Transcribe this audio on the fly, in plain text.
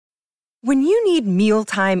When you need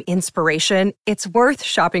mealtime inspiration, it's worth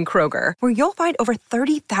shopping Kroger, where you'll find over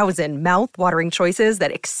 30,000 mouth-watering choices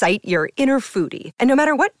that excite your inner foodie. And no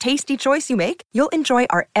matter what tasty choice you make, you'll enjoy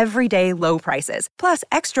our everyday low prices, plus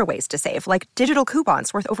extra ways to save, like digital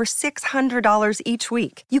coupons worth over $600 each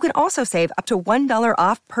week. You can also save up to $1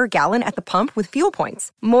 off per gallon at the pump with fuel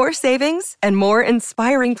points. More savings and more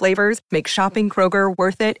inspiring flavors make shopping Kroger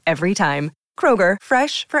worth it every time. Kroger,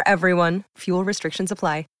 fresh for everyone. Fuel restrictions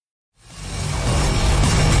apply.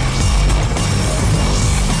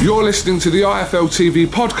 You're listening to the IFL TV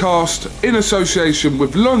podcast in association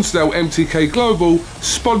with Lonsdale MTK Global,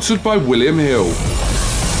 sponsored by William Hill.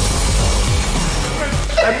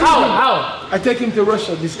 How? I take him to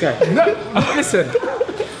Russia, this guy. No, listen.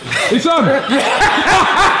 It's on! Wait,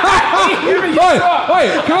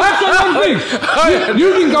 can I say one thing? You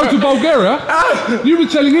didn't go to Bulgaria. You were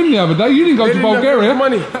telling him the other day, you didn't go to Bulgaria.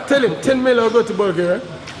 Money. Tell him, 10 mil I'll go to Bulgaria.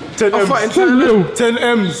 10 mil. 10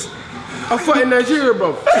 M's. I fought in Nigeria,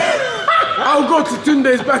 bro. I'll go to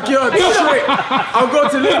Tunde's backyard straight. I'll go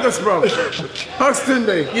to Lagos, bro. Ask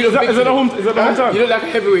Tunde. Is that the hometown? You look like a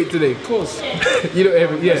heavyweight today. Of course. You look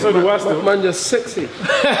heavy. Yeah. So the worst though. Man, you're sexy.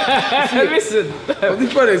 Listen. Oh,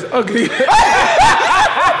 this brother is ugly.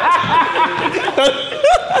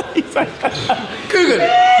 Google.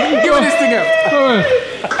 Give me this thing out.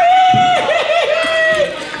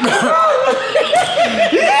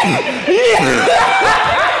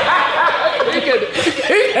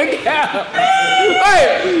 Hey!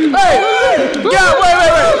 Wait. What's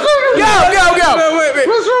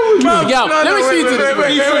wrong with you? Let me see you to this.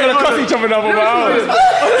 He's still gonna cuss each other now for hours.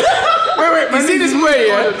 Wait, you see this way,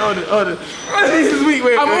 yeah? Hold on. This is weak,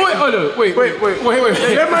 wait. Let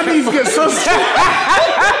my knees get so stiff.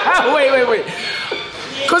 Wait.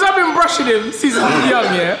 Because I've been brushing him since he was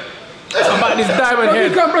young, yeah? About this diamond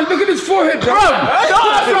head. Look at his forehead, bro.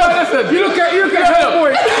 Listen. You look at that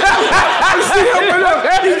boy. You see him, look.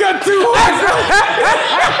 He's got two horns.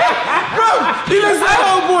 Bro, he looks like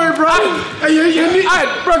old boy, bro. Hey, your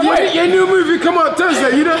new movie come out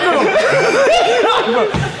Thursday. You don't know.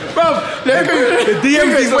 Bro, the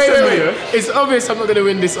DMs wait. It's obvious I'm not going to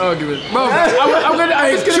win this argument. Bro, I'm going to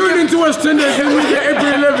tune into us Tunde and we get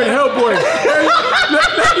every 11 Hellboy.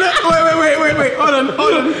 Wait. Hold on.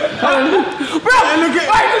 Bro, look at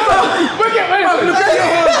your horns, bro.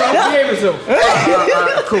 Behave yourself.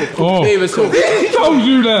 Cool. Behave yourself. He told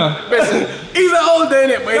you there. Listen, he's an older,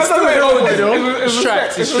 innit? But it's still an older, though. It's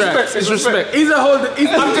respect. He's a older.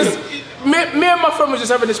 I'm just... Me and my friend were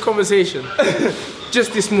just having this conversation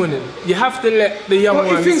just this morning. You have to let the young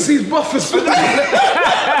ones... He thinks he's buff as fuck. Where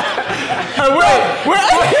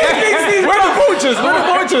the vultures?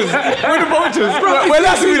 Bro, where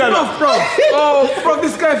that's me, bro. Oh, bro,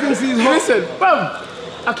 this guy thinks he's buff. Listen, bro.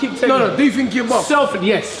 I keep telling you. No, do you think you're buff?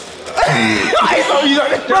 Yes. Wait.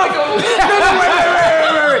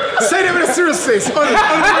 Say that with a serious face. No.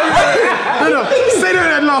 Say that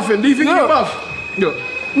without laughing. Do you think you're buff?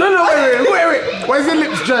 No, wait. Why is your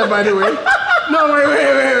lips dry, by the way? No,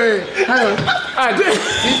 wait. Hang on.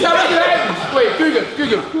 Wait, Google.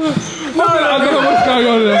 No, I don't know what's going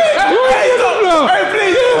on there. Hey,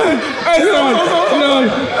 please.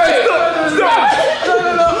 Stop.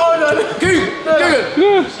 No, hold on.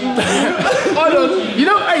 Google. Hold on. You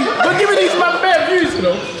know, hey, we're giving these man bare views, you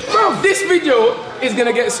know. Bro, this video is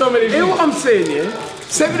gonna get so many views. You know what I'm saying, yeah?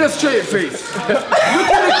 Say with a straight face. Look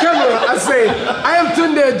at the camera and say, I am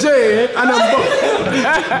Tunde Ajayi and I'm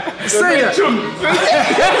buff. Say that.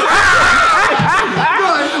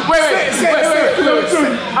 Wait.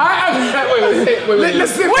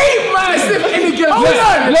 Let's see. Wait, man. Let's see if any girl. Hold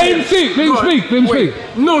on. Let him speak.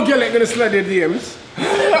 No girl ain't gonna slide their DMs.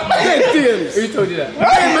 Dead DMs. Who told you that?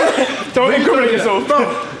 Don't incriminate yourself.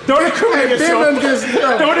 Don't incriminate yourself.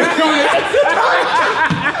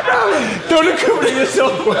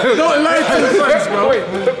 Don't lie to the fans, bro.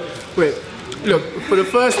 Wait. Look, for the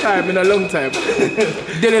first time in a long time,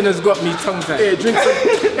 Dillian has got me tongue-tied. Hey, drink some.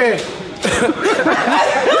 Hey.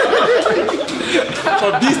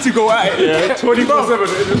 For these two go at it,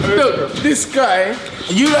 24/7. Look, this guy,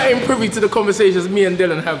 you let him privy to the conversations me and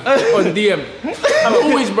Dillian have on DM. I'm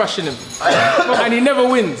always brushing him, and he never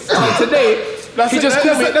wins. And today, that's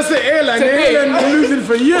the airline. The airline been losing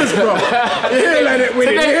for years, bro. The airline ain't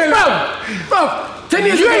winning. Bro. 10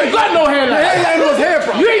 years ago, you ain't got no hairline. The hairline was hair,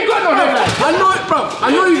 bro. You ain't got no hairline. I know it, bro. I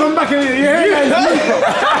know you come back and your hairline's me, bro.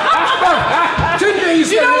 Bro, 10 days.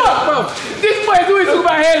 You know what, bro? This boy is always talking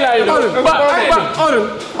about hairline.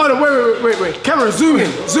 Hold on, wait. Camera, zoom in.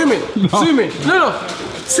 No.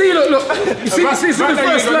 See, look. See the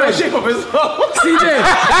first line. See there.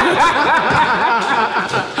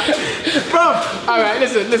 Bro. Alright,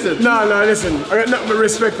 listen. No, listen. I got nothing but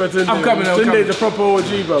respect for Tunde. I'm coming. Tunde's the proper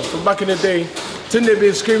OG, bro. From back in the day. Tunde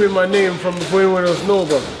been screaming my name from before anyone else know,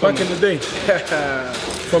 bro. Back in the day.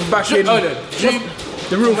 From back in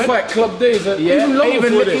the real Fight Club days. Even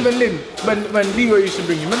Lim. When Leroy used to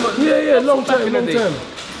bring you. Remember? Yeah, long time.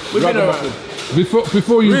 We've been around.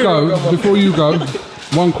 Before you go,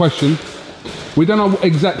 one question. We don't know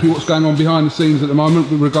exactly what's going on behind the scenes at the moment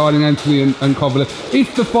regarding Anthony and Kovalev.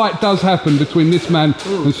 If the fight does happen between this man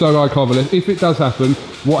and Sergey Kovalev, if it does happen,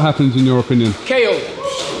 what happens in your opinion? KO.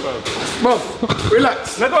 Bro,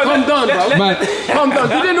 relax. Calm down, bro. Man, calm down.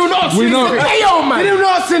 You didn't know we know. KO, man. You didn't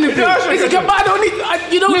know anything.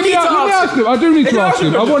 You don't need to ask him. I do need to ask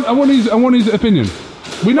him. I want his opinion.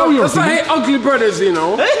 We know your opinion. That's like ugly brothers, you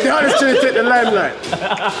know. They're always trying to take the limelight.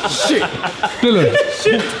 Shit. Dylan,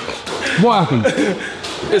 what happened?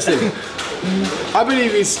 Listen, I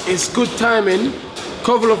believe it's good timing.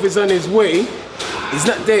 Kovalev is on his way. He's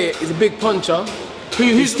not there. He's a big puncher.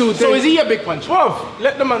 He's still there. So is he a big puncher? Bro,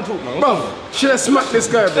 let the man talk, man. Bro, should I smack this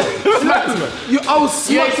guy, bro? Smack him. I will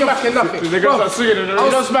smack him. Smacking nothing. They're going to start singing in the room. I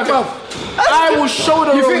will smack him. I will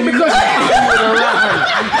shoulder roll. You think because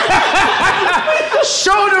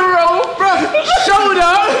shoulder roll, bro. Shoulder.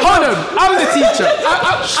 Hold on. I'm the teacher.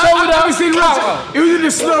 Shoulder. I've seen Roger. He was in the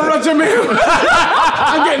slow Roger Mayo.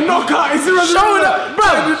 I'm getting knocked out. Shoulder,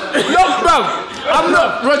 bro. No, bro. I'm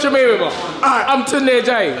not Roger Mayweather. I'm Tunde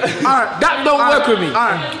Ajayi. That don't work with me.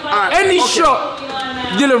 Any shot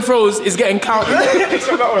Dillian throws is getting counted. You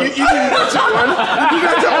didn't watch that one. You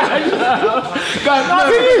got that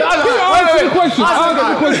one. Answer the question.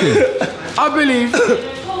 I believe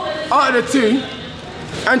out of the two,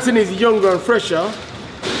 Anthony's younger and fresher.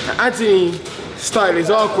 Anthony's style is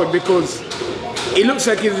awkward because he looks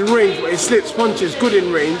like he's in range, but he slips punches good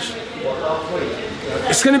in range.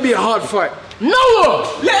 It's going to be a hard fight. No!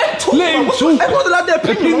 Let him talk. Everyone's allowed their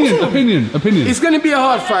opinion. It's going to be a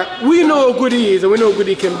hard fight. We know how good he is and we know how good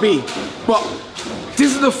he can be. But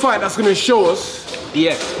this is the fight that's going to show us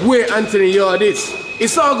where Anthony Yarde is.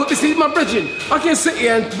 It's all good. This is my brethren. I can sit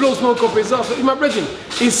here and blow smoke up his ass. It's my brethren.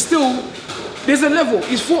 It's still, there's a level.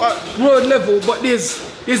 He's fought at world level, but there's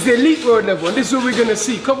the elite world level. And this is what we're going to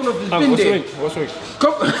see. Kovalev has been there. What's wrong?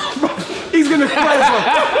 He's gonna cry,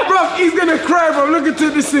 bro. He's gonna cry, bro. Look at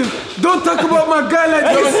this. Don't talk about my guy like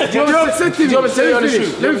this. You're upsetting me.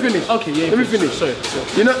 Let me finish. Okay, yeah. Let me finish. Sorry.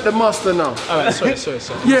 You're not the master now. Alright, sorry.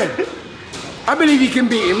 Yeah. I believe he can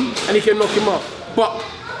beat him and he can knock him out. But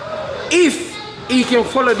if he can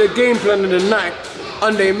follow the game plan of the night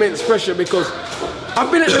under immense pressure, because I've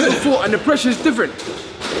been at this before and the pressure is different.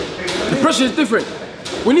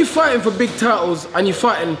 When you're fighting for big titles and you're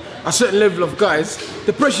fighting a certain level of guys,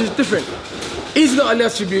 the pressure is different. He's got an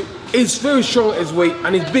attribute, he's very strong at his weight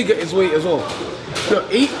and he's big at his weight as well. Look,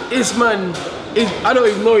 this man, I don't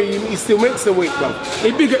even know him, he still makes the weight, bro.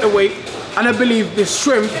 He's big at the weight and I believe the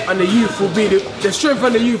strength and the youth will be the strength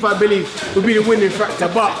and the youth, I believe, will be the winning factor.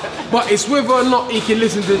 But it's whether or not he can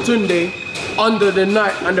listen to Tunde under the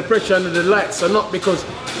night and the pressure under the lights or not, because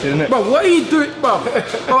bro, what are you doing, bro?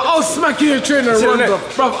 I'll smack you in train and run,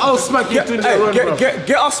 bro. I'll smack you in train and run, bro. Get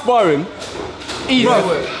us sparring. Easy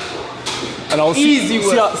work. And I'll see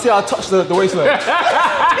how I touch the waistline.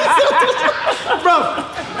 Bro.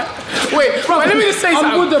 Wait, let me just say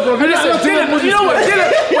something. I'm good, bro. You know what, Dylan?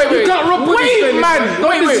 Wait, man.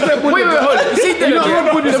 Wait, hold on. See,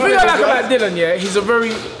 Dylan, the thing I like about Dylan, he's a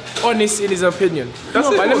very honest in his opinion.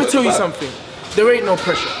 But let me tell you something. There ain't no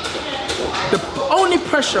pressure. The only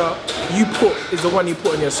pressure you put is the one you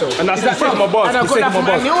put on yourself. And that's taking my boss. And I got that from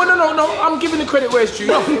Andy. No. I'm giving the credit where it's due.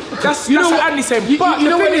 That's what Andy's saying. You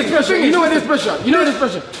know what there's pressure? You know what there's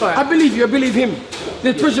pressure? I believe you. I believe him.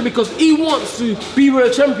 There's pressure because he wants to be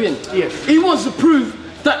world champion. Yes. He wants to prove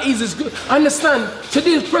that he's as good. Understand? So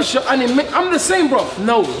there's pressure, and I'm the same, bro.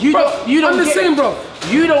 No, you don't. I'm the same, bro.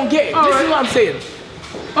 You don't get it. This is what I'm saying.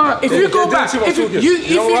 Alright, if you go back, no, that's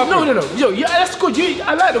good.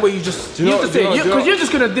 I like the way you just say it, because you're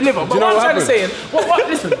just gonna deliver. But what I'm trying to say is,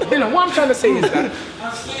 listen, Dylan, what I'm trying to say is that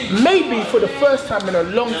maybe for the first time in a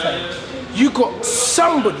long time, you got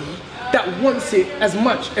somebody that wants it as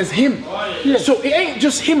much as him. Yeah. So it ain't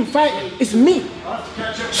just him fighting, it's me.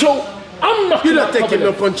 So I'm not. You're not taking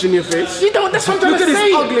no punch in your face. You don't. That's what I'm trying to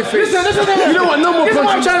say. Look at this ugly face. Listen, you don't want no more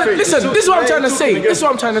punch in your face. Listen, this is what I'm trying to say. This is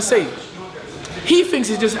what I'm trying to say. He thinks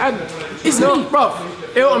it's just Andy. It's me, bro.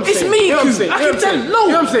 It's me. I can tell. No. You know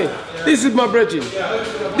what I'm saying? This is my brethren.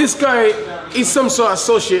 This guy is some sort of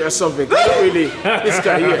associate or something. Not really. This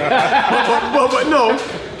guy, but no.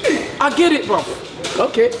 I get it, bro. I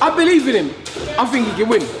Okay, I believe in him. I think he can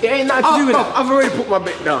win. It ain't nothing to do with it. I've already put my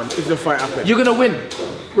bet down if the fight happens. You're gonna win.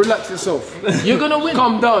 Relax yourself. You're gonna win.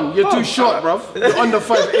 Calm down. You're too short, bruv. You're under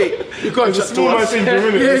 5'8". You can't just do us.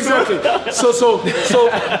 Yeah, exactly. So,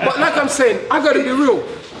 but like I'm saying, I gotta be real.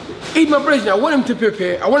 Eat my brain. I want him to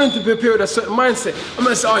prepare. I want him to prepare with a certain mindset. I'm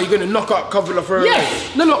gonna say, oh, you're gonna knock out Kovalev for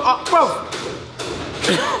Yes. No, bruv.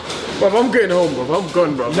 Bruv, I'm getting home, bruv. I'm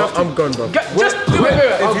gone, bruv. I'm gone, bruv.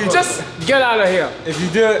 Just get out of here. If you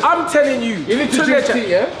do it, I'm telling you. You need to drink tea,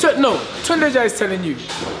 yeah? No, Tunde Ajayi is telling you.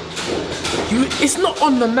 It's not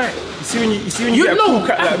on the night. You see when you get a cool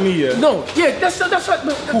cat like me, yeah? No, yeah, that's right.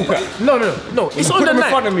 Cool cat. No. It's on the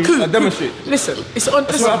night. Put him in front of me. I demonstrate. Listen, it's on.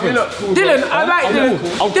 That's what happens. Dylan, I like Dylan.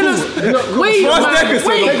 Dylan's. Wait,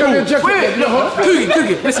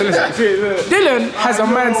 Coogie. Listen. Dylan has a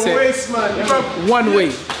mindset one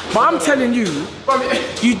way, but I'm telling you,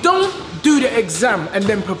 you don't do the exam and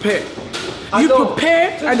then prepare. You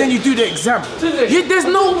prepare and then you do the exam. There's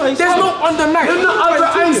no on the night. You're not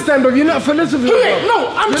Albert Einstein, bro. You're not a philosopher. No,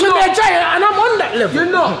 I'm Tunde Ajayi and I'm on that level.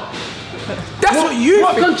 You're not. That's what you think.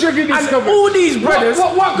 What country have you discovered? All these brothers.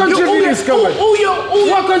 What country have you discovered?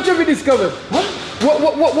 What country have you discovered?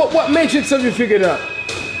 What matrix have you figured out?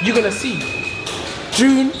 You're gonna see.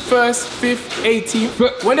 June 1st, 5th,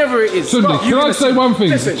 18th, whenever it is. Tunde, can I say one thing?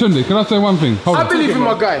 Tunde, can I say one thing? I believe in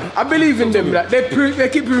my guy. I believe in them. Like, they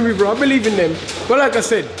keep proving me, bro. I believe in them. But like I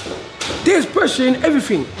said, there's pressure in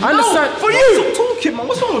everything. I understand. For you. Stop talking, man.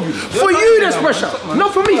 What's wrong with you? For you, there's pressure.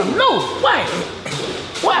 Not for me. No. Why?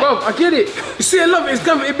 Bro, I get it. You see, I love it. It's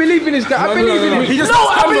coming. I believe in this guy. I believe in him.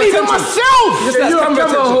 I believe in myself. He just likes camera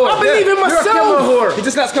attention. I believe in myself. He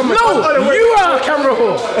just likes camera attention. No, you are a camera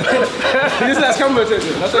whore. He just likes camera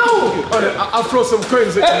attention. I'll throw some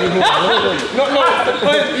coins at you. No.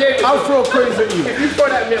 I'll throw coins at you. If you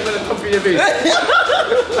throw that at me, I'm gonna thump your face.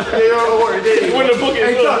 Don't worry. Hey,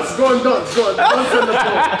 dance. Go on. Dance on the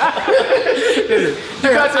floor.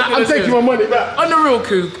 I'm taking my money back. On the real,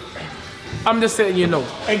 Coog, I'm just saying, you know.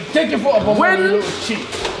 Hey, take your foot up on my little cheek.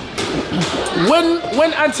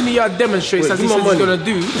 When Anthony Yarde demonstrates as he says he's gonna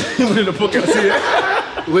do. In the pocket, see it.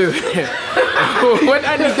 When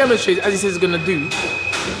Anthony demonstrates as he says he's gonna do,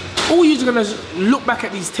 all you're gonna look back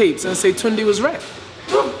at these tapes and say Tunde was right.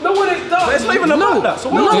 No one is done. It's not even about that. So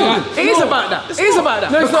what it is about that. It is about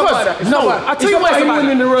that. No, it's not about that. No, I'll tell you what it's about.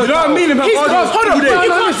 You know what I mean? Hold on. You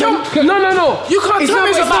can't tell me. No. You can't tell me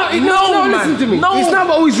it's about. No, listen to me. No. It's not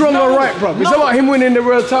about who's wrong or right, bro. It's about him winning the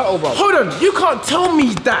world title, bro. Hold on. You can't tell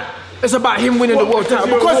me that. It's about him winning the world title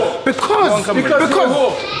because no,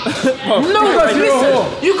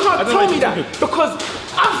 listen. You can't tell me that because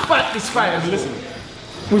I fight this fight. Listen.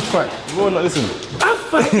 Which fight? You won't not listen. I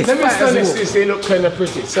fight this fight. Let me stand next to you so you look kind of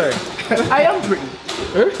pretty. Sorry. I am pretty.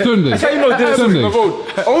 Tunde. That's how you know this is a road.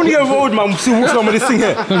 Only a road man still walks around with this thing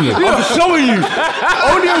here. I'm showing you.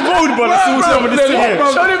 Only a road man still walks around with this thing here.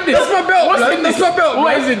 Show them this. That's my belt. That's my belt.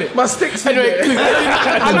 What is in it? My sticks. Anyway,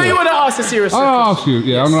 I know you want to ask a serious question.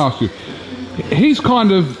 I'm going to ask you. His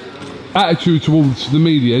kind of attitude towards the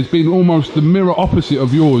media has been almost the mirror opposite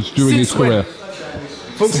of yours during his career.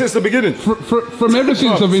 Since the beginning. From ever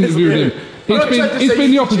since I've interviewed him. It's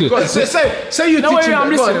been the opposite. Say you teaching.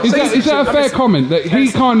 I'm listening. Is that a fair comment that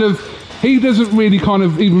he doesn't really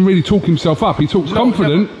even really talk himself up? He talks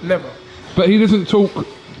confident, never. But he doesn't talk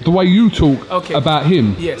the way you talk about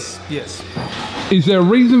him. Yes. Is there a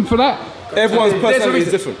reason for that? Everyone's personality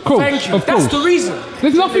is different. Thank you. That's the reason.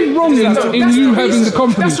 There's nothing wrong in you having the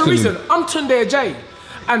confidence. That's the reason. I'm Tunde Ajayi.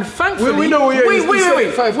 And thankfully, we know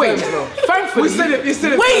wait. Thankfully, you said it.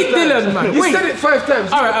 Wait, Dylan, man. You said it 5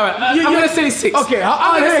 times. All right. I'm gonna say 6. Okay,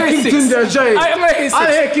 I'll hear King Tunde Ajayi. I'm gonna hear 6.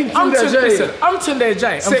 I'll hear King Tunde Ajayi. Listen, I'm Tunde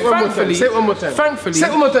Ajayi. Say it one more time. Say it one more time. Thankfully, say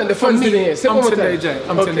it one more time. The fans didn't hear. Say it one more time.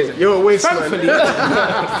 I'm Tunde Ajayi. You're a waste man.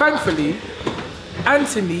 Thankfully,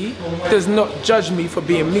 Anthony does not judge me for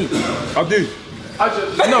being me. I do.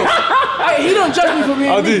 No, he don't judge me for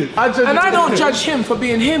being me. I do. And I don't judge him for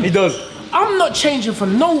being him. He does. I'm not changing for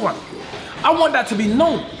no one. I want that to be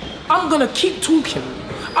known. I'm gonna keep talking.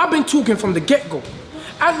 I've been talking from the get-go.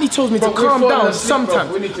 Anthony tells me to calm down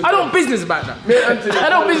sometimes. I don't business about that. I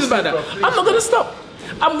don't business about that. I'm not gonna stop.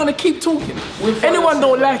 I'm gonna keep talking. Anyone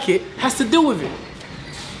don't like it has to deal with it.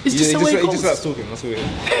 It's just the way it goes. He just likes talking, that's what it is.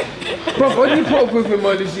 Bro, what do you put up with him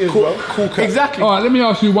all these years, bro? Cool cat. Exactly. Alright, let me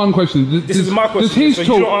ask you one question. This is my question, Does his so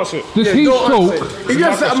talk, you don't answer it. Does his talk... If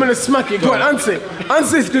you say I'm going to smack it, go on, answer it.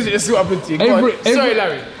 Answer it because you just see what happened to you. Sorry,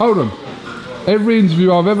 Larry. Hold on. Every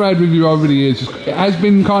interview I've ever had with you over the years, it has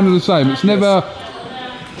been kind of the same. It's never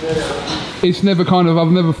kind of,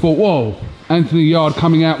 I've never thought, whoa, Anthony Yarde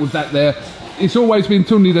coming out with that there. it's always been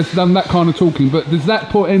Tunde that's done that kind of talking, but does that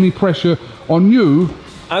put any pressure on you?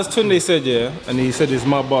 As Tunde said, yeah, and he said it's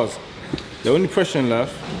my buzz. The only pressure in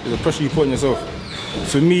life is the pressure you put on yourself.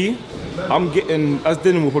 For me, I'm getting, as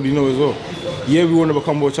Dillian will probably know as well, yeah, we want to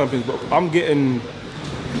become world champions, but I'm getting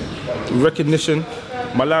recognition,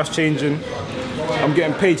 my life's changing, I'm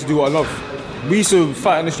getting paid to do what I love. We used to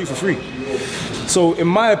fight in the street for free. So in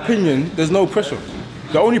my opinion, there's no pressure.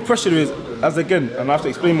 The only pressure there is, as again, and I have to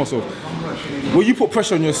explain myself, when you put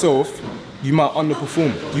pressure on yourself, you might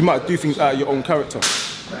underperform. You might do things out of your own character.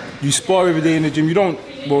 You spar every day in the gym. You don't,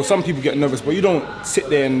 well, some people get nervous, but you don't sit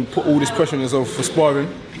there and put all this pressure on yourself for sparring.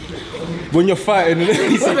 When you're fighting,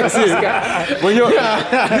 when you're,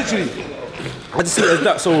 literally, I just see it as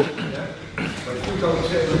that. So,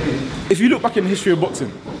 if you look back in the history of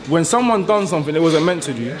boxing, when someone done something it wasn't meant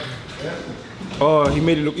to do, oh, he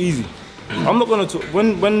made it look easy. I'm not gonna talk,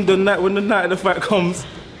 when the night of the fight comes,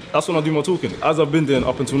 that's when I do my talking, as I've been doing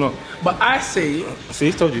up until now. But I say... See,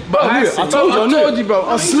 he told you. But I told you, bro.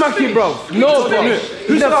 I'll smack you, bro. No, bro.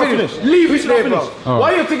 Who's not finished? Leave it there, bro.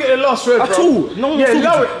 Why are you thinking the last word, bro? At all. No one was talking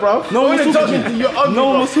allow it, bro. No one was talking to you. No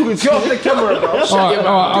one was talking to you. Get off the camera, bro.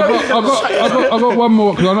 I've got one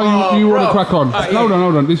more, because I know you want to crack on. Hold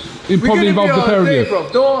on. This probably involves the pair of you.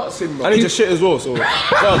 Don't ask him, bro. I need to shit as well, so...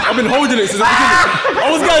 I've been holding it since the beginning.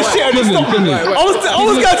 I was going to shit and he stopped me. I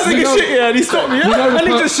was going to take a shit here and he stopped me. I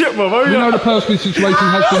need to shit, bro. You know the personal situation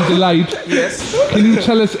has been delayed. Yes. Can you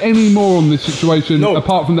tell us any more on this situation,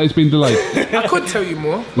 apart from that it's been delayed? I could tell you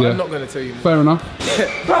more, but I'm not going to tell you more. Fair enough.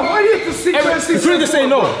 Bro, why do you have to sit there and say You couldn't just say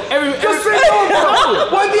no. Just say no, bro.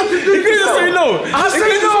 Why do you have to do this? You couldn't just say no. I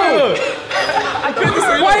say no.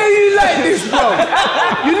 Why are you like this, bro?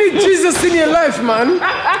 You need Jesus in your life, man.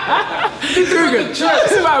 What's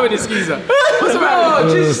the matter with this geezer? What's the matter? Oh,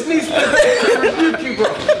 Jesus needs to rebuke you, bro.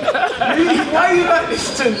 Why are you like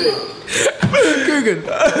this, Tunde? Coogan,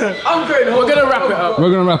 I'm going home. We're going to wrap it up. We're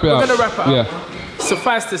going to wrap it up. Yeah.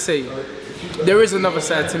 Suffice to say, there is another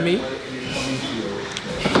side to me.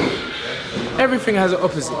 Everything has an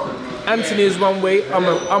opposite. Anthony is one way,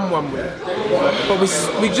 I'm one way. But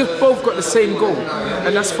we just both got the same goal.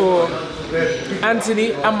 And that's for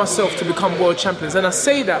Anthony and myself to become world champions. And I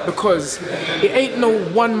say that because it ain't no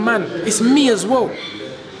one man, it's me as well.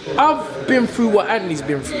 I've been through what Anthony's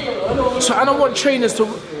been through. So I don't want trainers to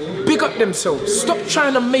big up themselves. Stop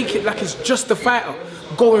trying to make it like it's just the fighter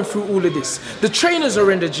going through all of this. The trainers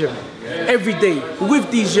are in the gym every day with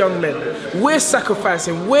these young men. We're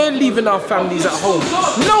sacrificing, we're leaving our families at home.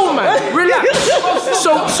 No, man, relax.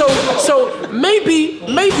 So maybe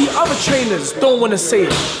other trainers don't want to say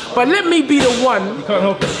it, but let me be the one. You can't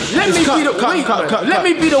help it. Let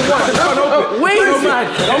me be the one. Wait, man.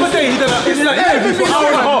 I'm saying let me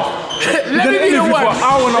be the one.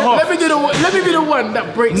 Let me be the one. Let me be the one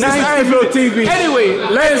that breaks this IFL TV. Anyway,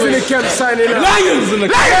 Lions in the camp signing up. Lions in the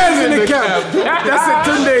camp. That's it,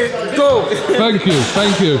 Tunde. Go. Thank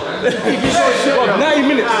you. 90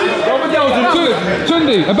 minutes.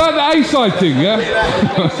 Tunde, about the A-side thing, yeah?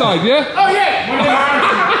 Side, yeah? Oh, yeah.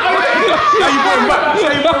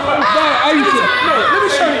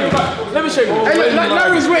 Let me show you. Hey,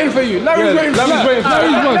 Larry's waiting for you. Larry's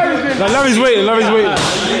waiting.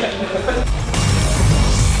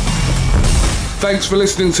 Thanks for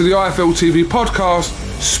listening to the IFL TV podcast,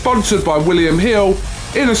 sponsored by William Hill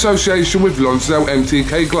in association with Lonsdale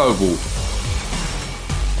MTK Global.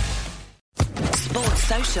 Sports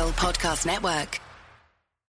Social Podcast Network.